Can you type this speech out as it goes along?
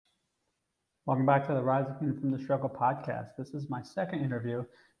Welcome back to the Rising from the Struggle podcast. This is my second interview,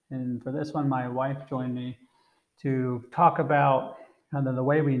 and for this one, my wife joined me to talk about kind of the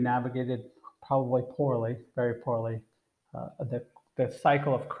way we navigated, probably poorly, very poorly, the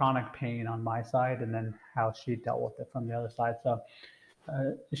cycle of chronic pain on my side, and then how she dealt with it from the other side. So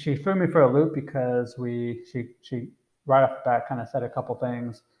she threw me for a loop because she right off the bat kind of said a couple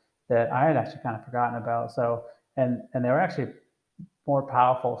things that I had actually kind of forgotten about. So and they were actually more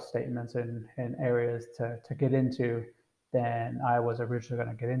powerful statements in areas to get into than I was originally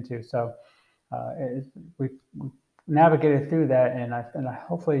going to get into. So we navigated through that, and I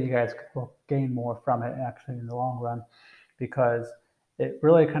hopefully you guys will gain more from it actually in the long run, because it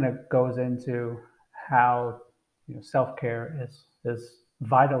really kind of goes into how self-care is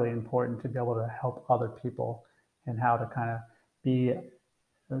vitally important to be able to help other people, and how to kind of be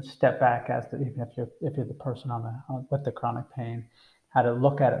step back as to, even if you're the person with the chronic pain, how to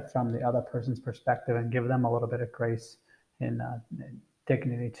look at it from the other person's perspective and give them a little bit of grace and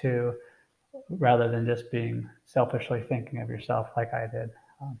dignity too, rather than just being selfishly thinking of yourself like I did.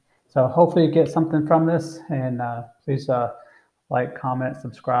 So hopefully you get something from this, and please like, comment,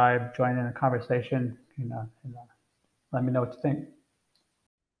 subscribe, join in the conversation, and let me know what you think.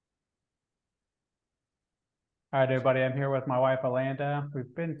 All right, everybody, I'm here with my wife, Alanda.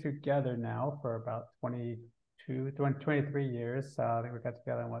 We've been together now for about 23 years. I think we got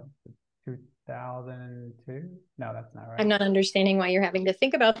together in what, 2002? No, that's not right. I'm not understanding why you're having to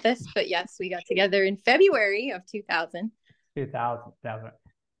think about this, but yes, we got together in February of 2000. 2000.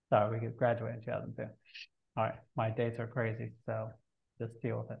 Sorry, we graduated in 2002. All right, my dates are crazy, so just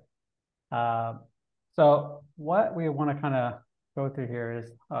deal with it. So what we want to kind of go through here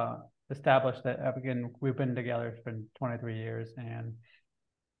is establish that, again, we've been together, it's been 23 years. And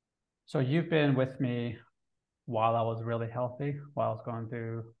so you've been with me while I was really healthy, while I was going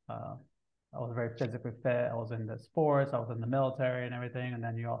through, I was very physically fit, I was into sports, I was in the military and everything. And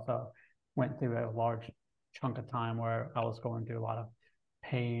then you also went through a large chunk of time where I was going through a lot of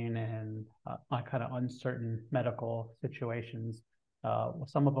pain and kind of uncertain medical situations.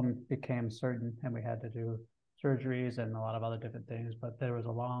 Some of them became certain, and we had to do surgeries and a lot of other different things. But there was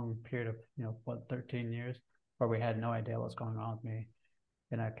a long period of 13 years where we had no idea what's going on with me,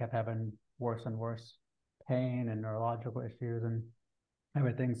 and I kept having worse and worse pain and neurological issues and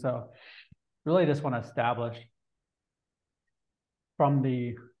everything. So really just want to establish from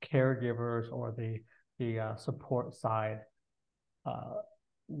the caregivers or the support side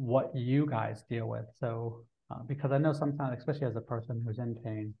what you guys deal with. So because I know sometimes, especially as a person who's in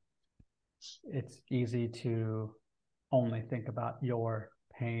pain, it's easy to only think about your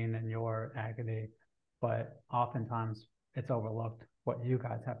pain and your agony, but oftentimes it's overlooked what you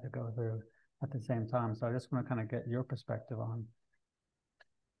guys have to go through at the same time. So I just want to kind of get your perspective on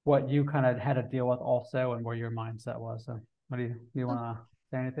what you kind of had to deal with also, and where your mindset was. So what do you want to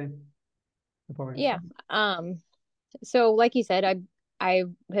say anything before we Yeah. So like you said, I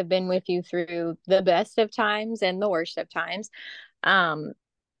have been with you through the best of times and the worst of times. Um,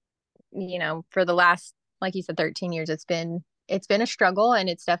 for the last, like you said, 13 years, it's been a struggle, and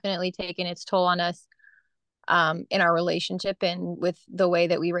it's definitely taken its toll on us in our relationship and with the way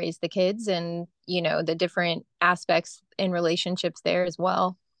that we raise the kids, and the different aspects in relationships there as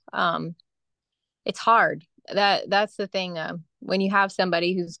well. It's hard. That's the thing. When you have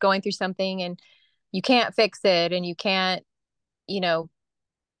somebody who's going through something and you can't fix it, and you know,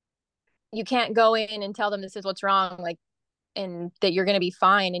 you can't go in and tell them this is what's wrong, like, and that you're going to be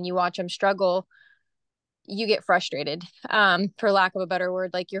fine, and you watch them struggle, you get frustrated, for lack of a better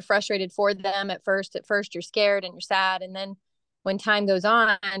word. Like, you're frustrated for them at first. You're scared and you're sad. And then when time goes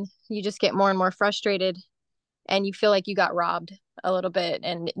on, you just get more and more frustrated, and you feel like you got robbed a little bit.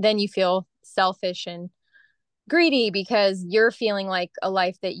 And then you feel selfish and greedy because you're feeling like a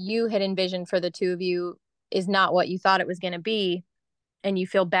life that you had envisioned for the two of you is not what you thought it was going to be. And you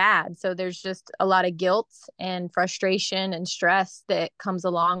feel bad. So there's just a lot of guilt and frustration and stress that comes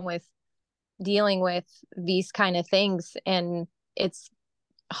along with dealing with these kind of things. And it's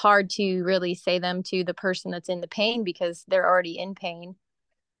hard to really say them to the person that's in the pain, because they're already in pain.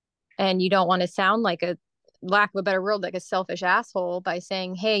 And you don't want to sound like, a lack of a better word, like a selfish asshole by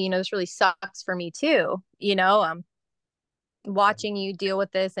saying, hey, this really sucks for me too. Watching you deal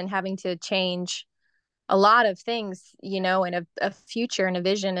with this and having to change a lot of things, and a future and a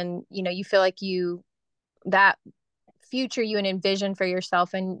vision. And, you feel like that future you envision for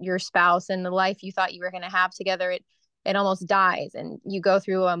yourself and your spouse and the life you thought you were going to have together, it almost dies. And you go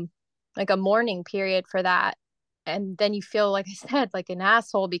through like a mourning period for that. And then you feel, like I said, like an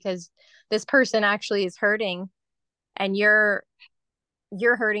asshole, because this person actually is hurting, and you're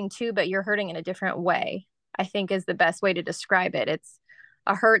you're hurting too, but you're hurting in a different way, I think is the best way to describe it. It's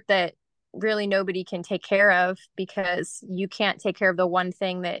a hurt that really nobody can take care of because you can't take care of the one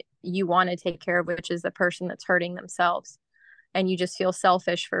thing that you want to take care of, which is the person that's hurting themselves. And you just feel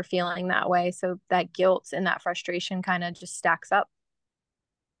selfish for feeling that way. So that guilt and that frustration kind of just stacks up.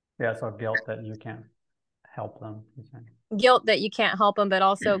 Yeah, so guilt that you can't help them, you think. Guilt that you can't help them, but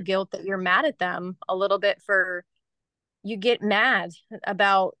also guilt that you're mad at them a little bit for you get mad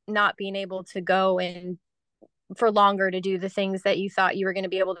about not being able to go and for longer to do the things that you thought you were going to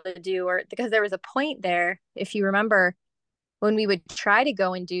be able to do, or because there was a point there, if you remember, when we would try to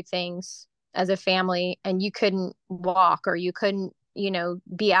go and do things as a family and you couldn't walk or you couldn't,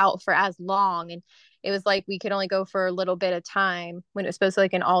 be out for as long. And it was like we could only go for a little bit of time when it was supposed to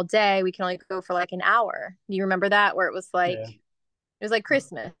like an all day. We can only go for like an hour. Do you remember that? Where Yeah. it was like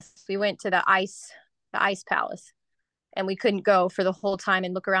Christmas. We went to the ice palace and we couldn't go for the whole time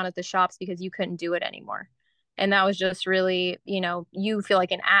and look around at the shops because you couldn't do it anymore. And that was just really, you feel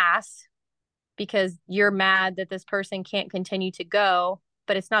like an ass because you're mad that this person can't continue to go,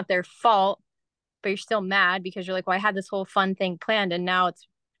 but it's not their fault. But you're still mad because you're like, well, I had this whole fun thing planned and now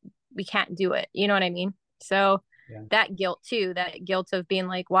we can't do it. You know what I mean? So Yeah. that guilt too, that guilt of being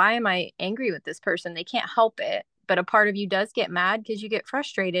like, why am I angry with this person? They can't help it. But a part of you does get mad because you get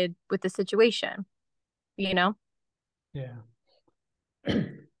frustrated with the situation, you know? Yeah.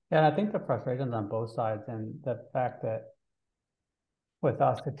 Yeah, I think the frustration's on both sides, and the fact that with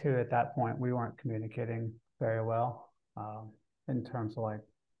us, the two at that point, we weren't communicating very well in terms of like,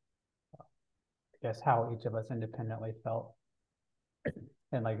 I guess, how each of us independently felt.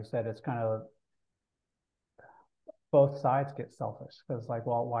 And like you said, it's kind of both sides get selfish because like,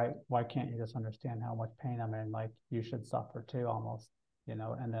 well, why can't you just understand how much pain I'm in? Like you should suffer too, almost,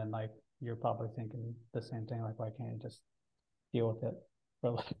 and then like you're probably thinking the same thing, like, why can't you just deal with it for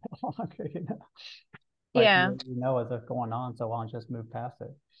a little bit longer? Like Yeah. as it's going on, so why don't you just move past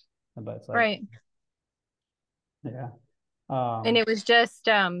it? But it's like, Right. yeah. And Um,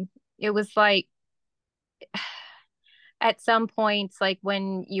 it was like at some points, like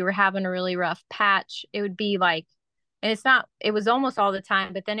when you were having a really rough patch, it would be like, and it was almost all the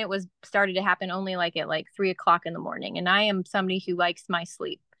time, but then it was started to happen only like at like 3 o'clock in the morning. And I am somebody who likes my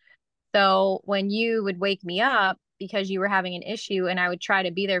sleep. So when you would wake me up because you were having an issue and I would try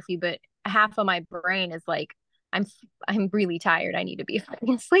to be there for you, but half of my brain is like, I'm I'm really tired. I need to be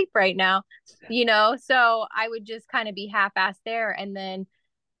fucking asleep right now, So I would just kind of be half-assed there. And then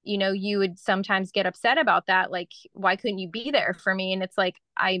you would sometimes get upset about that. Like, why couldn't you be there for me? And it's like,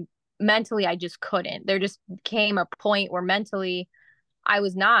 I just couldn't. There just came a point where mentally I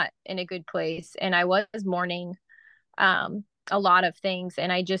was not in a good place and I was mourning a lot of things.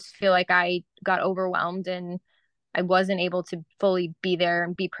 And I just feel like I got overwhelmed and I wasn't able to fully be there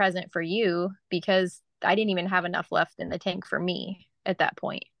and be present for you because I didn't even have enough left in the tank for me at that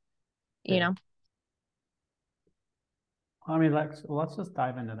point, you yeah. know? I mean, let's just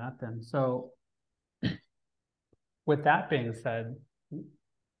dive into that then. So, with that being said,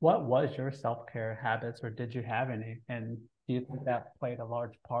 what was your self-care habits, or did you have any? And do you think that played a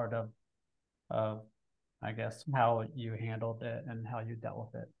large part of I guess, how you handled it and how you dealt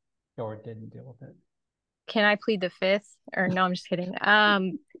with it or didn't deal with it? Can I plead the fifth? Or no, I'm just kidding.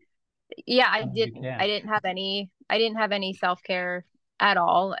 Yeah, I You didn't. can. I didn't have any self-care at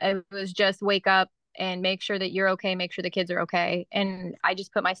all. It was just wake up and make sure that you're okay, make sure the kids are okay. And I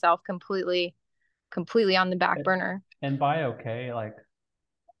just put myself completely on the back And burner. and by okay, like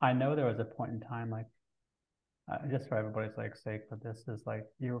I know there was a point in time, like just for everybody's like sake, but this is like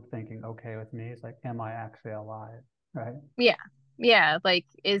you're thinking okay with me. It's like, am I actually alive? Right? Yeah. Yeah, like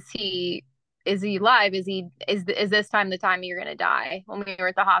is he alive? Is this time the time you're going to die when we were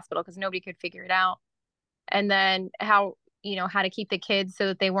at the hospital because nobody could figure it out. And then how to keep the kids so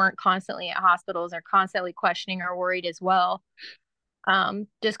that they weren't constantly at hospitals or constantly questioning or worried as well.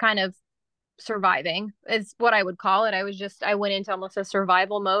 Just kind of surviving is what I would call it. I went into almost a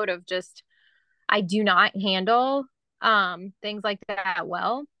survival mode of just I do not handle things like that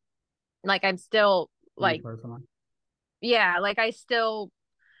well. Like I'm still You like personally? yeah, like I still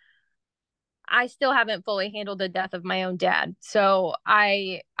haven't fully handled the death of my own dad. So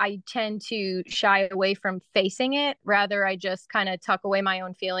I tend to shy away from facing it. Rather I just kind of tuck away my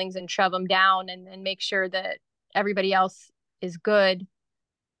own feelings and shove them down and then make sure that everybody else is good.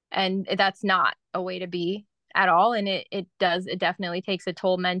 And that's not a way to be at all. And it definitely takes a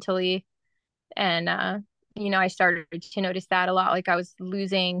toll mentally. And I started to notice that a lot. Like I was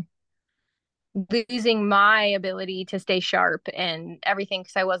losing losing my ability to stay sharp and everything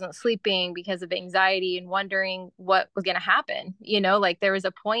because I wasn't sleeping because of anxiety and wondering what was going to happen. Like there was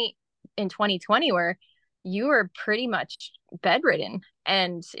a point in 2020 where you were pretty much bedridden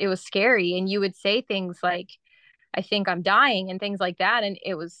and it was scary. And you would say things like, I think I'm dying and things like that. And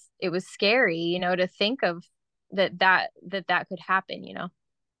it was scary, to think of that could happen.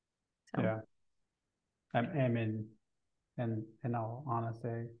 So, Yeah. I mean, and in all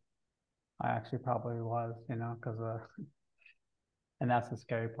honesty, I actually probably was, because and that's the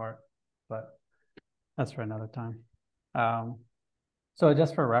scary part, but that's for another time. Um, so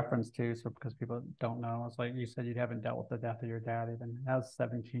just for reference too, so because people don't know, it's like you said you haven't dealt with the death of your dad even. That was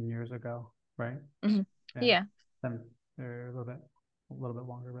 17 years ago, right? mhm. Yeah, Yeah. seven, or a little bit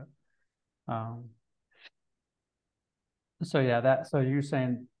longer, but so yeah, so you're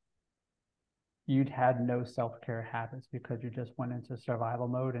saying you'd had no self-care habits because you just went into survival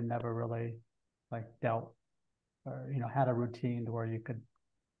mode and never really like dealt or had a routine to where you could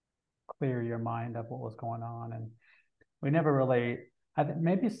clear your mind of what was going on. And we never really, I think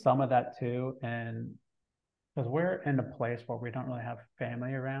maybe some of that too, and because we're in a place where we don't really have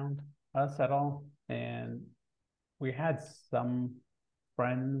family around us at all, and we had some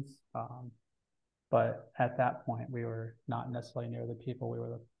friends, but at that point we were not necessarily near the people we were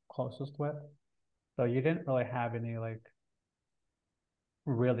the closest with, so you didn't really have any like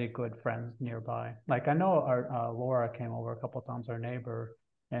really good friends nearby. Like I know our Laura came over a couple of times, our neighbor,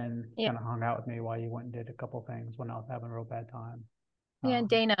 and Yeah. kind of hung out with me while you went and did a couple of things when I was having a real bad time. Yeah.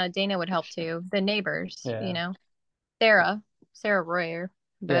 Dana would help too. The neighbors, Yeah, Sarah, Sarah Royer.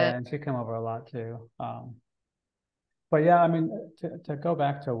 yeah, But and she came over a lot too. But yeah, I mean, to go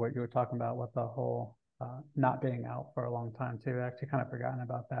back to what you were talking about with the whole not being out for a long time too, I actually kind of forgotten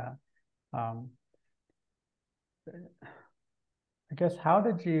about that. Um, I guess how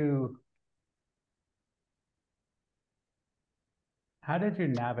did you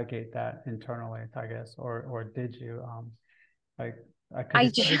navigate that internally, I guess, or did you like because you I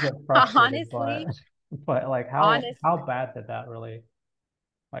said you get frustrated, but honestly, but like honest, how bad did that really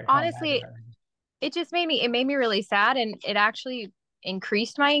like how bad did honestly, that? it made me really sad, and it actually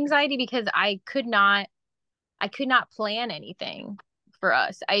increased my anxiety because I could not plan anything for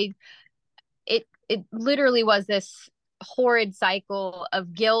us. It literally was this horrid cycle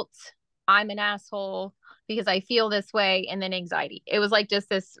of guilt. I'm an asshole because I feel this way, and then anxiety. It was like just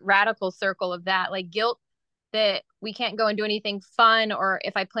this radical circle of that, like guilt that we can't go and do anything fun, or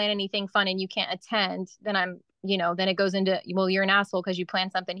if I plan anything fun and you can't attend, then then it goes into, well, you're an asshole because you plan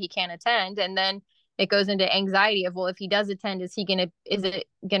something he can't attend, and then it goes into anxiety of, well, if he does attend, is it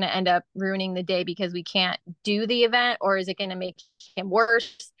gonna end up ruining the day because we can't do the event, or is it gonna make him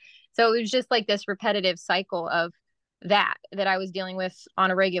worse? So it was just like this repetitive cycle of that I was dealing with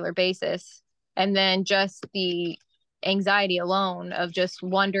on a regular basis. And then just the anxiety alone of just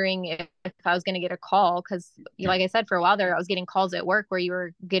wondering if I was going to get a call. Cause like I said, for a while there, I was getting calls at work where you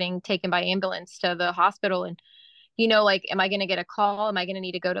were getting taken by ambulance to the hospital. And, like, am I going to get a call? Am I going to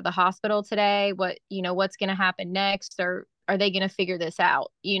need to go to the hospital today? What's going to happen next? Or are they going to figure this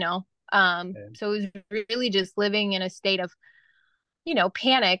out? So it was really just living in a state of,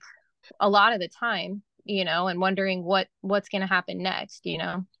 panic a lot of the time, and wondering what's going to happen next.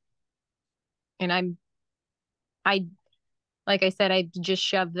 And I, like I said, I just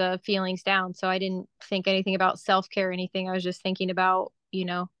shoved the feelings down. So I didn't think anything about self-care or anything. I was just thinking about,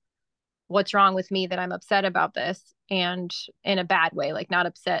 what's wrong with me that I'm upset about this, and in a bad way, like not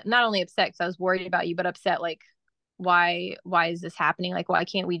upset, not only upset because I was worried about you, but upset, like, why is this happening? Like, why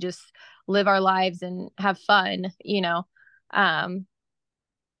can't we just live our lives and have fun? Um,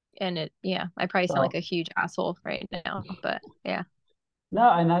 and yeah, I probably sound like So a huge asshole right now, but yeah.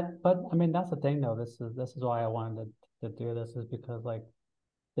 no, but I mean that's the thing though. This is why I wanted to do this is because like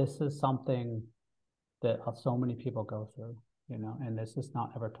this is something that so many people go through, and this is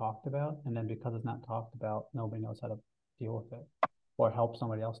not ever talked about. And then because it's not talked about, nobody knows how to deal with it or help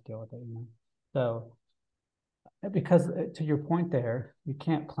somebody else deal with it. So because to your point there, you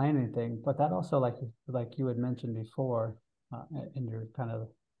can't plan anything, but that also like you had mentioned before in your kind of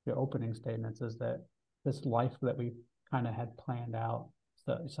your opening statements is that this life that we kind of had planned out,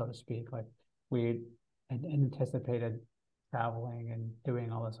 so to speak, like we had anticipated traveling and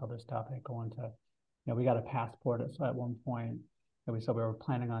doing all this other stuff and going to, we got a passport at one point, and we said we were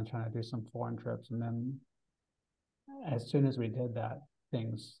planning on trying to do some foreign trips, and then as soon as we did that,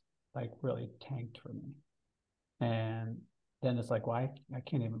 things like really tanked for me. And then it's like, well, I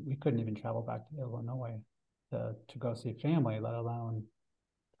can't even, we couldn't even travel back to Illinois to go see family, let alone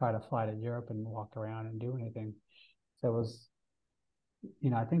try to fly to Europe and walk around and do anything. So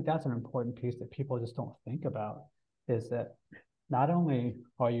I think that's an important piece that people just don't think about is that not only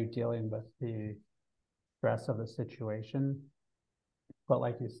are you dealing with the stress of the situation, but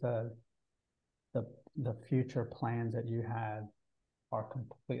like you said, the the future plans that you had are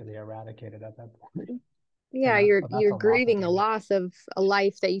completely eradicated at that point. And Yeah, you're that's you're a lot to grieving the deal with. loss of a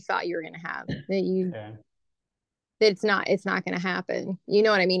life that you thought you were going to have, Yeah. that it's not going to happen. You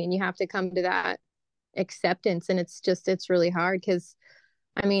know what I mean? And you have to come to that acceptance, and it's really hard because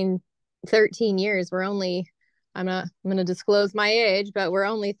I mean, 13 years, I'm going to disclose my age, but we're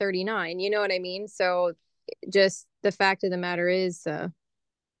only 39. You know what I mean? So just the fact of the matter is,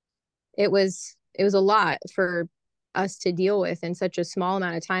 it was a lot for us to deal with in such a small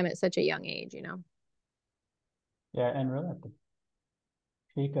amount of time at such a young age, you know? Yeah. And really at the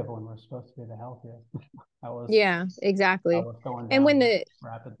peak of when we're supposed to be the healthiest, I was Yeah, I exactly. was going And when down the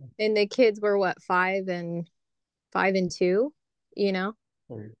rapidly. and the kids were what, 5 and 2, you know,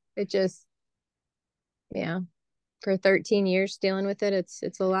 Or- it just, yeah, for 13 years dealing with it,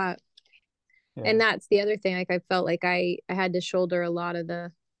 it's a lot. Yeah. And that's the other thing. Like I felt like I had to shoulder a lot of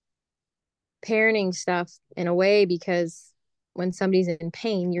the parenting stuff in a way because when somebody's in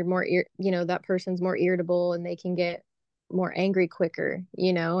pain, you're that person's more irritable and they can get more angry quicker,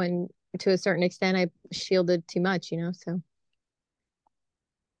 and to a certain extent I shielded too much, so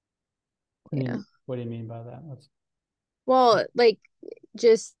yeah. What do you mean by that? Let's, Well, like,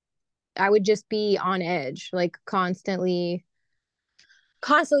 just I would just be on edge, like constantly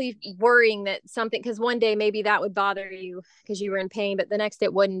worrying that something, because one day maybe that would bother you because you were in pain, but the next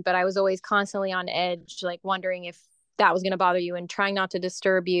it wouldn't. But I was always constantly on edge, like wondering if that was going to bother you and trying not to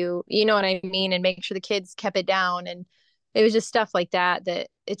disturb you, you know what I mean, and make sure the kids kept it down. And it was just stuff like that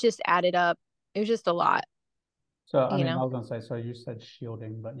it just added up. It was just a lot, so I you mean, I know. was gonna say, so you said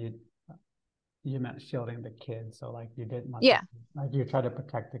shielding, but you meant shielding the kids. So like you didn't let the Yeah. like you try to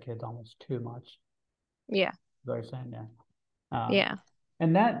protect the kids almost too much. Yeah. Very saying, yeah. Yeah.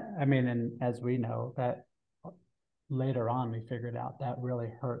 And that, I mean, and as we know, that later on we figured out that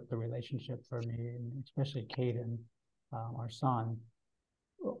really hurt the relationship for me, and especially Caden, our son,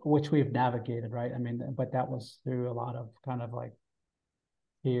 which we've navigated, right? I mean, but that was through a lot of kind of like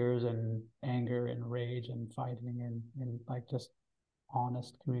tears and anger and rage and fighting and like just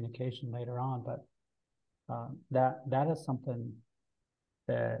honest communication later on. But that is something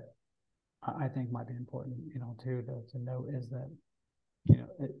that I think might be important, too, to note is that,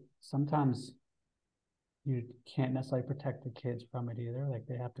 sometimes you can't necessarily protect the kids from it either. Like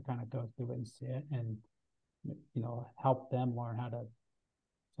they have to kind of go through it and see it and, help them learn how to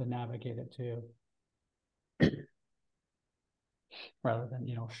navigate it too, rather than,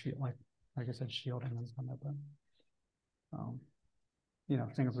 like I said, shielding and some of them. Um,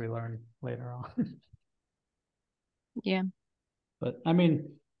 things we learn later on. Yeah. But I mean,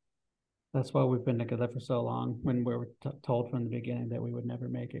 that's why we've been together for so long when we were told from the beginning that we would never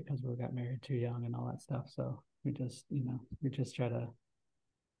make it because we got married too young and all that stuff. So we just try to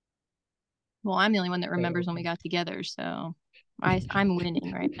Well, I'm the only one that stay remembers when we open. got together, so I'm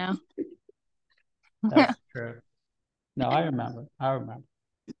winning right now. That's true. No, I remember. I remember.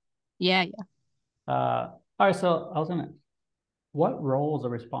 Yeah, yeah. All right. So I was gonna, what roles or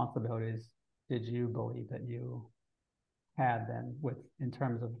responsibilities did you believe that you had then with in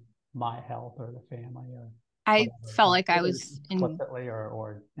terms of my health or the family or I whatever, felt like like I either was in explicitly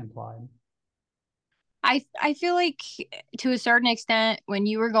or implied? I feel like to a certain extent when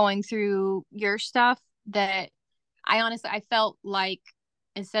you were going through your stuff that I felt like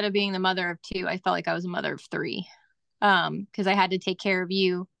instead of being the mother of two, I felt like I was a mother of three. Because I had to take care of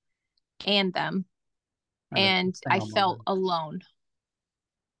you and them. And a And I single mother. felt alone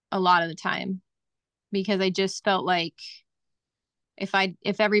a lot of the time because I just felt like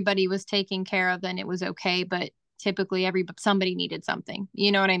if everybody was taken care of, then it was okay. But typically somebody needed something.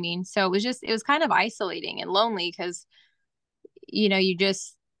 You know what I mean? So it was kind of isolating and lonely because you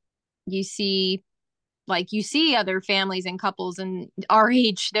just you see you see other families and couples and our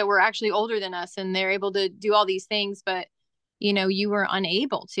age that were actually older than us and they're able to do all these things, but you were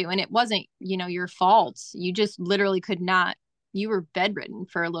unable to, and it wasn't your fault. You just literally could not. You were bedridden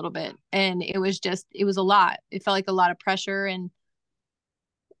for a little bit, and it was a lot. It felt like a lot of pressure, and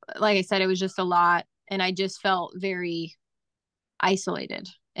like I said, it was just a lot, and I just felt very isolated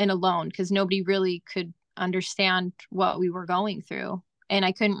and alone because nobody really could understand what we were going through. And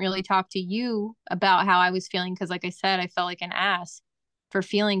I couldn't really talk to you about how I was feeling because, like I said, I felt like an ass for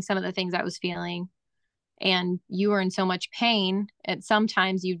feeling some of the things I was feeling. And you were in so much pain. And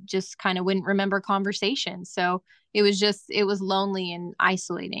sometimes you just kind of wouldn't remember conversations. So it was lonely and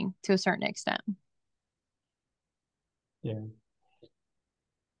isolating to a certain extent. Yeah.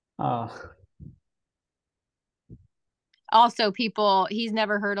 Uh, Also, he's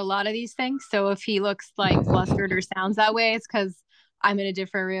never heard a lot of these things. So if he looks like flustered or sounds that way, it's because I'm in a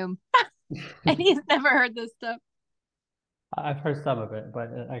different room and he's never heard this stuff. I've heard some of it, but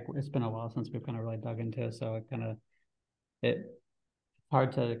it's been a while since we've kind of really dug into it. So it's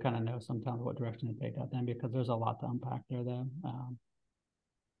hard to kind of know sometimes what direction to take out then because there's a lot to unpack there though.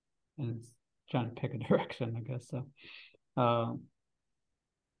 And it's trying to pick a direction, I guess. So, um,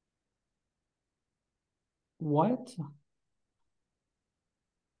 what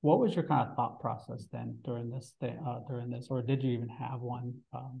what was your kind of thought process then during this, or did you even have one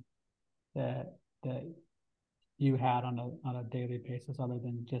that that you had on a daily basis other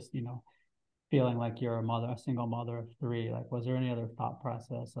than just feeling like you're a single mother of three? Like, was there any other thought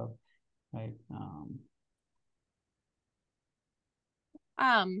process of like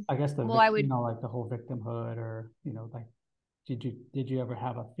I guess Well, I would like the whole victimhood, or like did you ever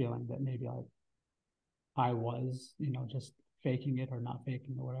have a feeling that maybe like I was just faking it or not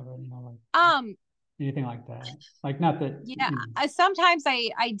faking or whatever, like um anything like that? Like, not that yeah, sometimes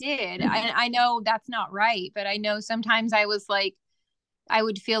I did. I know that's not right, but I know sometimes I was like I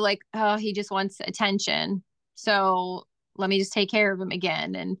would feel like, oh, he just wants attention. So let me just take care of him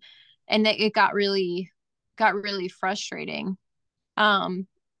again. And it got really frustrating. Um,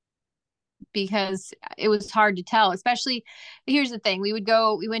 because it was hard to tell, especially here's the thing. We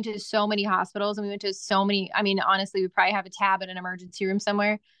went to so many hospitals and we went to so many, I mean, honestly, we probably have a tab in an emergency room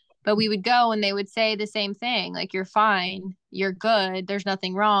somewhere, but we would go and they would say the same thing, like, you're fine, you're good, there's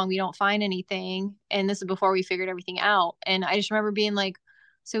nothing wrong, we don't find anything. And this is before we figured everything out. And I just remember being like,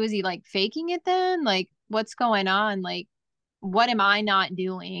 so is he like faking it then? Like, what's going on? Like, what am I not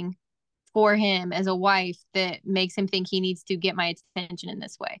doing for him as a wife that makes him think he needs to get my attention in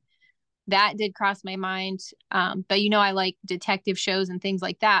this way? That did cross my mind. But I like detective shows and things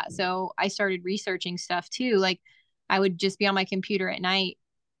like that. So I started researching stuff too. Like, I would just be on my computer at night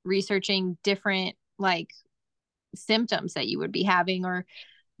researching different like symptoms that you would be having or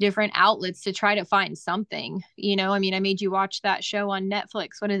different outlets to try to find something. I mean, I made you watch that show on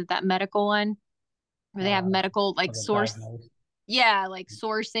Netflix. What is it, that medical one where they have medical like of a source, diagnosis. yeah, like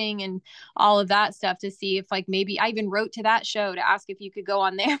sourcing and all of that stuff to see if like maybe I even wrote to that show to ask if you could go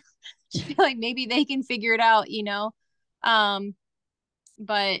on there. Just feel like maybe they can figure it out. Um,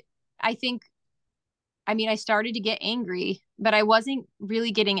 but I think, I mean, I started to get angry, but I wasn't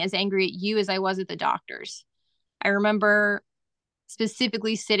really getting as angry at you as I was at the doctors. I remember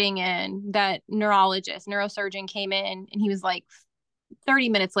specifically sitting in that neurosurgeon came in and he was like 30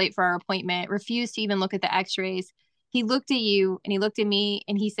 minutes late for our appointment, refused to even look at the x-rays. He looked at you and he looked at me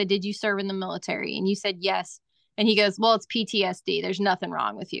and he said, "Did you serve in the military?" And you said, "Yes." And he goes, "Well, it's PTSD. There's nothing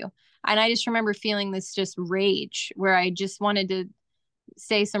wrong with you." And I just remember feeling this just rage where I just wanted to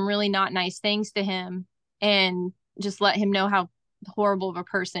say some really not nice things to him and just let him know how horrible of a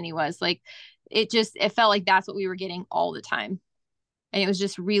person he was. Like, it felt like that's what we were getting all the time. And it was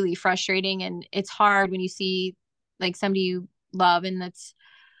just really frustrating. And it's hard when you see like somebody you love and that's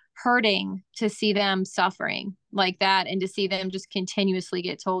hurting to see them suffering like that and to see them just continuously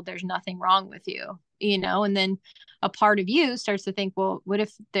get told there's nothing wrong with you. And then a part of you starts to think, well, what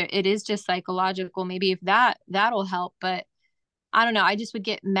if it is just psychological? Maybe if that'll help. But I don't know, I just would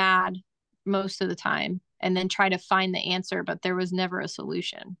get mad most of the time and then try to find the answer, but there was never a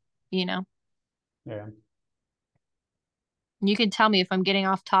solution. Yeah. You can tell me if I'm getting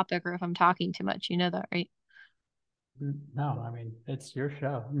off topic or if I'm talking too much, that, right? No, I mean, it's your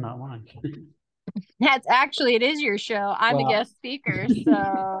show, not mine. That's actually, it is your show. I'm a Well, guest speaker,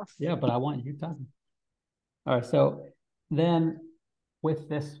 so yeah, but I want you talking. All right, so then with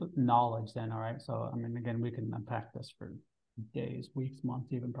this knowledge, then, all right, so I mean, again, we can unpack this for days, weeks,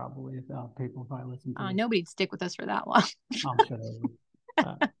 months, even probably if people probably listen to this. nobody'd stick with us for that long. I'm sure they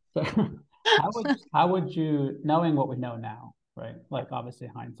would. So how would you, knowing what we know now, right? Like, obviously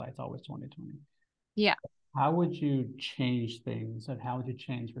hindsight's always 2020. Yeah. How would you change things, and how would you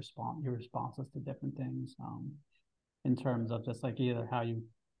change your responses to different things, in terms of just like either how you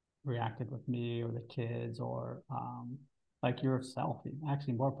reacted with me or the kids, or like yourself,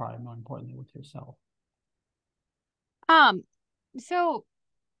 actually more importantly with yourself. Um, so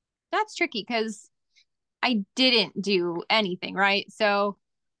that's tricky because I didn't do anything, right? So,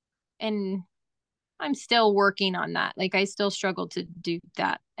 and I'm still working on that. Like, I still struggle to do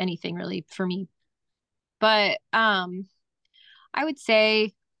that, anything really for me. But I would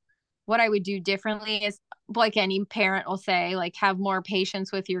say what I would do differently is, like any parent will say, like, have more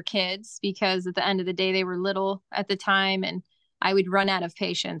patience with your kids because at the end of the day, they were little at the time. And I would run out of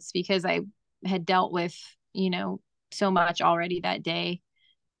patience because I had dealt with, so much already that day.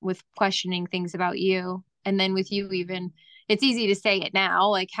 with questioning things about you. And then with you, even it's easy to say it now,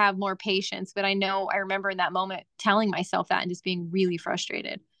 like have more patience. But I remember in that moment telling myself that and just being really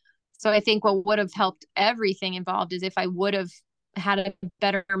frustrated. So I think what would have helped everything involved is if I would have had a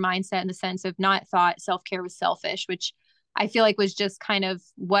better mindset in the sense of not thought self care was selfish, which I feel like was just kind of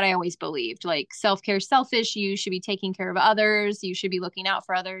what I always believed. Like self care is selfish. You should be taking care of others. You should be looking out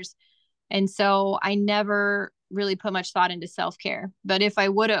for others. And so I never really put much thought into self care. But if I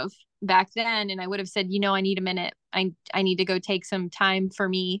would have back then and I would have said, I need a minute, I need to go take some time for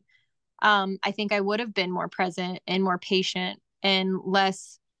me, I think I would have been more present and more patient and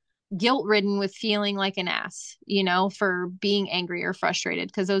less guilt ridden with feeling like an ass, for being angry or frustrated,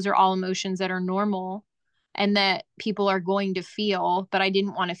 because those are all emotions that are normal and that people are going to feel. But I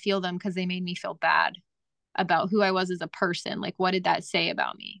didn't want to feel them because they made me feel bad about who I was as a person. Like, what did that say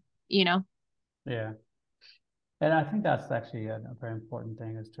about me? You know? Yeah. And I think that's actually a very important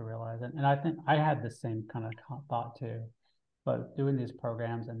thing is to realize it. And I think I had the same kind of thought too, but doing these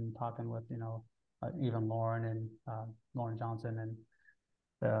programs and talking with, even Lauren and Lauren Johnson and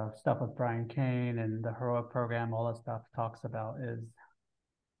the stuff with Brian Kane and the Heroic program, all that stuff talks about is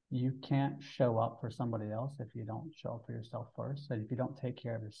you can't show up for somebody else if you don't show up for yourself first. And if you don't take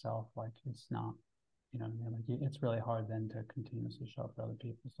care of yourself, like it's not, what I mean? Like it's really hard then to continuously show up for other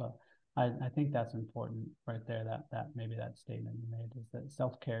people. So I think that's important right there. That maybe that statement you made is that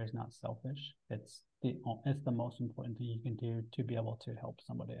self-care is not selfish. It's the most important thing you can do to be able to help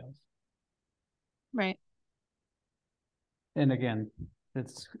somebody else. Right. And again,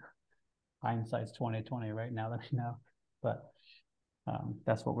 it's hindsight's 2020 right now that we know, but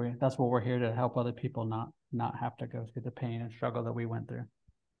that's what we're here to help other people not have to go through the pain and struggle that we went through.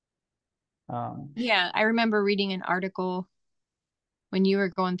 Yeah, I remember reading an article when you were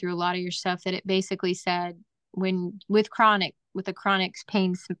going through a lot of your stuff that it basically said when with a chronic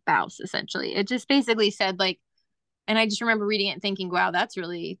pain spouse, essentially, it just basically said like, and I just remember reading it and thinking, wow, that's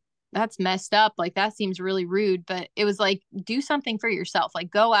messed up. Like that seems really rude, but it was like, do something for yourself. Like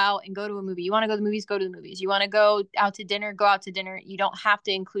go out and go to a movie. You want to go to the movies, go to the movies. You want to go out to dinner, go out to dinner. You don't have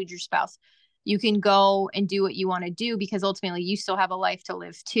to include your spouse. You can go and do what you want to do because ultimately you still have a life to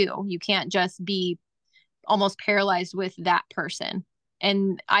live too. You can't just be almost paralyzed with that person.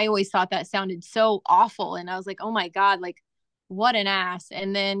 And I always thought that sounded so awful. And I was like, oh my God, like what an ass.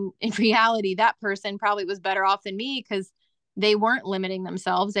 And then in reality, that person probably was better off than me because they weren't limiting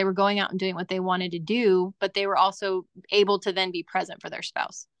themselves. They were going out and doing what they wanted to do, but they were also able to then be present for their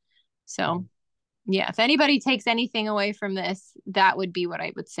spouse. So, yeah, if anybody takes anything away from this, that would be what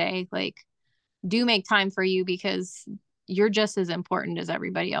I would say. Like, do make time for you because you're just as important as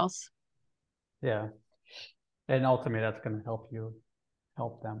everybody else. Yeah, and ultimately that's going to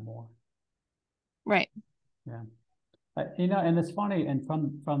help them more. Right. Yeah. And it's funny, and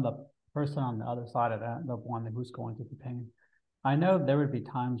from the person on the other side of that, the one who's going through the pain, I know there would be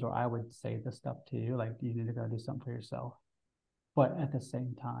times where I would say this stuff to you, like you need to go do something for yourself. But at the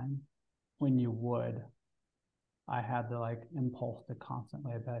same time, when you would, I had the like impulse to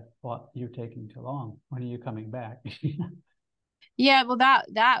constantly be like, well, you're taking too long. When are you coming back? Yeah, well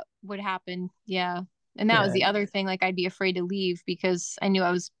that would happen. Yeah. And that was Yeah, the other thing, like I'd be afraid to leave because I knew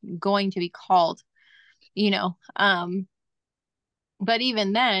I was going to be called, you know. But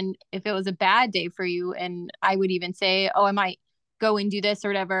even then, if it was a bad day for you and I would even say, "Oh, I might go and do this or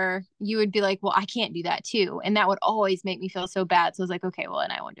whatever," you would be like, "Well, I can't do that too." And that would always make me feel so bad. So I was like, "Okay, well,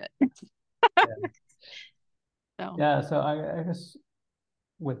 and I won't do it." yeah. So, Yeah, so I guess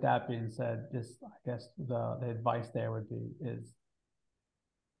with that being said, just I guess the advice there would be is,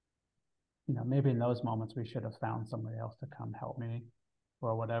 maybe in those moments we should have found somebody else to come help me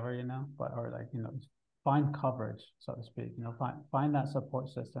or whatever, but or like, find coverage, so to speak, find that support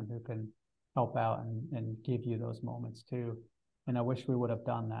system who can help out and give you those moments too. And I wish we would have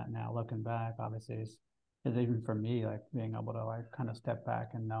done that now, looking back, obviously, is even for me, like being able to like kind of step back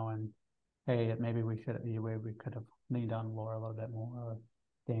and knowing, hey, maybe we could have leaned on Laura a little bit more, or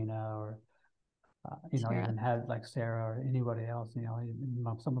Dana, or Sarah. even had like Sarah or anybody else,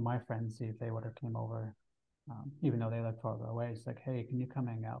 some of my friends, see if they would have came over, even though they live farther away. It's like, hey, can you come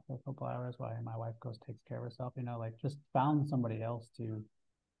hang out for a couple hours while my wife goes takes care of herself? Like just found somebody else to,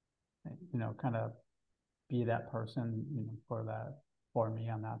 kind of be that person, for me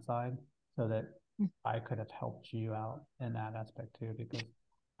on that side, so that I could have helped you out in that aspect too. Because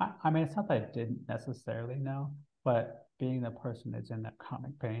I mean, it's not that I didn't necessarily know, but being the person that's in that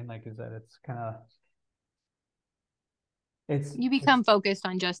chronic pain, like, is that it's kind of You it's become focused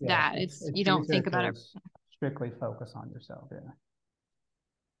on just yeah, that. it's It's it's you don't easier think about to it. strictly focus on yourself. Yeah.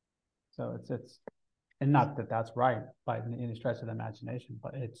 So it's and not that that's right by any stretch of the imagination,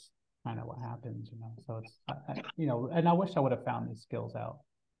 but it's kind of what happens, you know. So it's you know, and I wish I would have found these skills out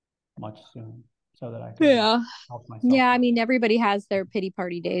much sooner so that I could have Yeah. helped myself Yeah, I out. mean everybody has their pity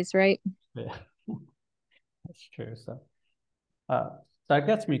party days, right? Yeah, that's true. Uh, so I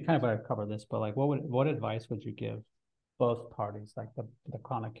guess we kind of cover this, but like, what advice would you give both parties, like the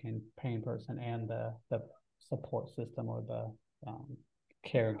chronic pain person and the support system or the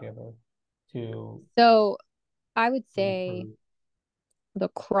caregiver to So I would say improve? the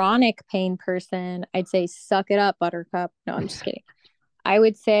chronic pain person, I'd say suck it up, buttercup. No, I'm just kidding. I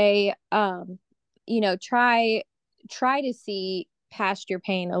would say try to see past your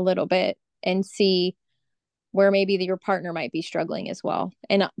pain a little bit and see where maybe your partner might be struggling as well,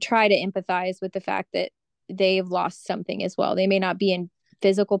 and try to empathize with the fact that they've lost something as well. They may not be in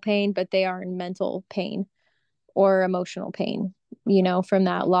physical pain, but they are in mental pain or emotional pain, from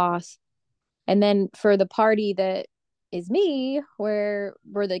that loss. And then for the party that is me, where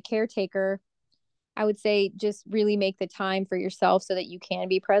we're the caretaker, I would say just really make the time for yourself so that you can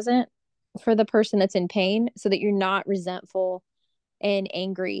be present for the person that's in pain, so that you're not resentful and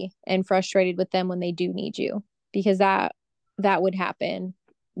angry and frustrated with them when they do need you, because that would happen.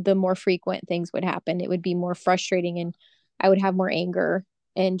 The more frequent things would happen, it would be more frustrating, and I would have more anger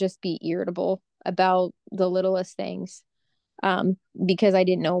and just be irritable about the littlest things, because I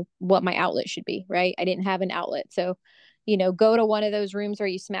didn't know what my outlet should be, right? I didn't have an outlet. So, go to one of those rooms where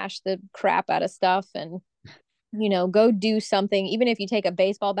you smash the crap out of stuff, and, go do something. Even if you take a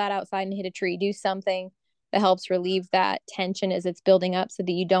baseball bat outside and hit a tree, do something that helps relieve that tension as it's building up so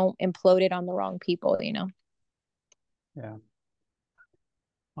that you don't implode it on the wrong people. Yeah.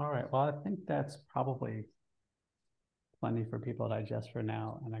 All right. Well, I think that's probably plenty for people to digest for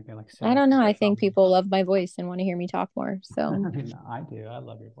now, and I can like sit I and don't know. I think think people love my voice and want to hear me talk more. So, I mean, I do. I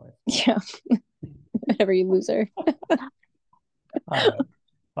love your voice. yeah, whatever, you loser. All right.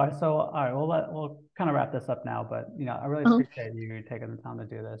 All right, so all right, we'll kind of wrap this up now, but I really Uh-huh. appreciate you taking the time to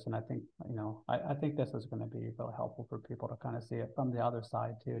do this, and I think I think this is going to be really helpful for people to kind of see it from the other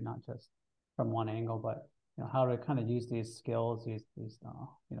side too, not just from one angle, but how to kind of use these skills, these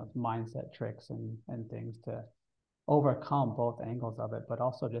mindset tricks and things to overcome both angles of it, but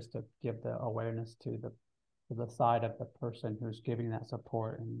also just to give the awareness to the side of the person who's giving that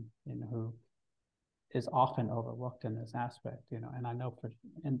support and who is often overlooked in this aspect, and I know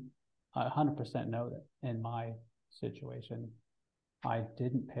and I 100% know that in my situation, I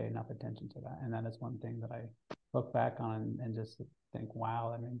didn't pay enough attention to that. And that is one thing that I look back on and just think,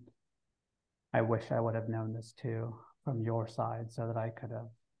 wow, I mean, I wish I would have known this too from your side so that I could have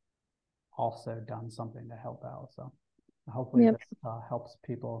also done something to help out. So hopefully Yep. this helps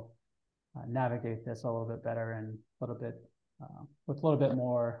people navigate this a little bit better and a little bit with a little bit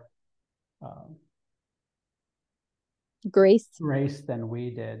more uh, Grace. race than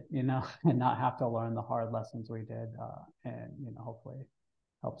we did, and not have to learn the hard lessons we did, and hopefully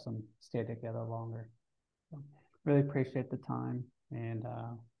helps them stay together longer. So really appreciate the time and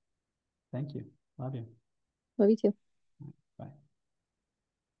thank you. Love you. Love you too.